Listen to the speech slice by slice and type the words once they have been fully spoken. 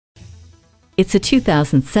It's a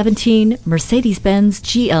 2017 Mercedes-Benz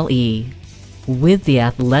GLE. With the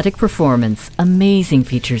athletic performance, amazing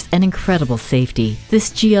features, and incredible safety,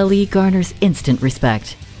 this GLE garners instant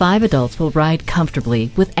respect. 5 adults will ride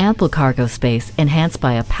comfortably with ample cargo space enhanced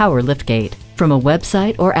by a power liftgate. From a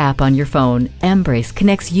website or app on your phone, Embrace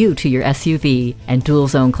connects you to your SUV, and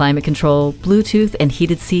dual-zone climate control, Bluetooth, and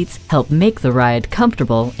heated seats help make the ride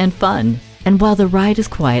comfortable and fun. And while the ride is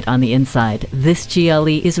quiet on the inside, this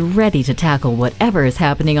GLE is ready to tackle whatever is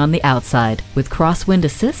happening on the outside with crosswind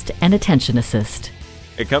assist and attention assist.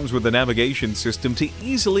 It comes with a navigation system to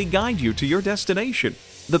easily guide you to your destination.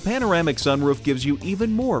 The panoramic sunroof gives you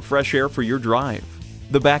even more fresh air for your drive.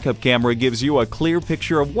 The backup camera gives you a clear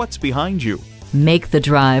picture of what's behind you. Make the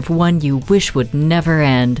drive one you wish would never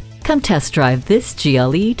end. Come test drive this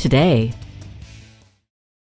GLE today.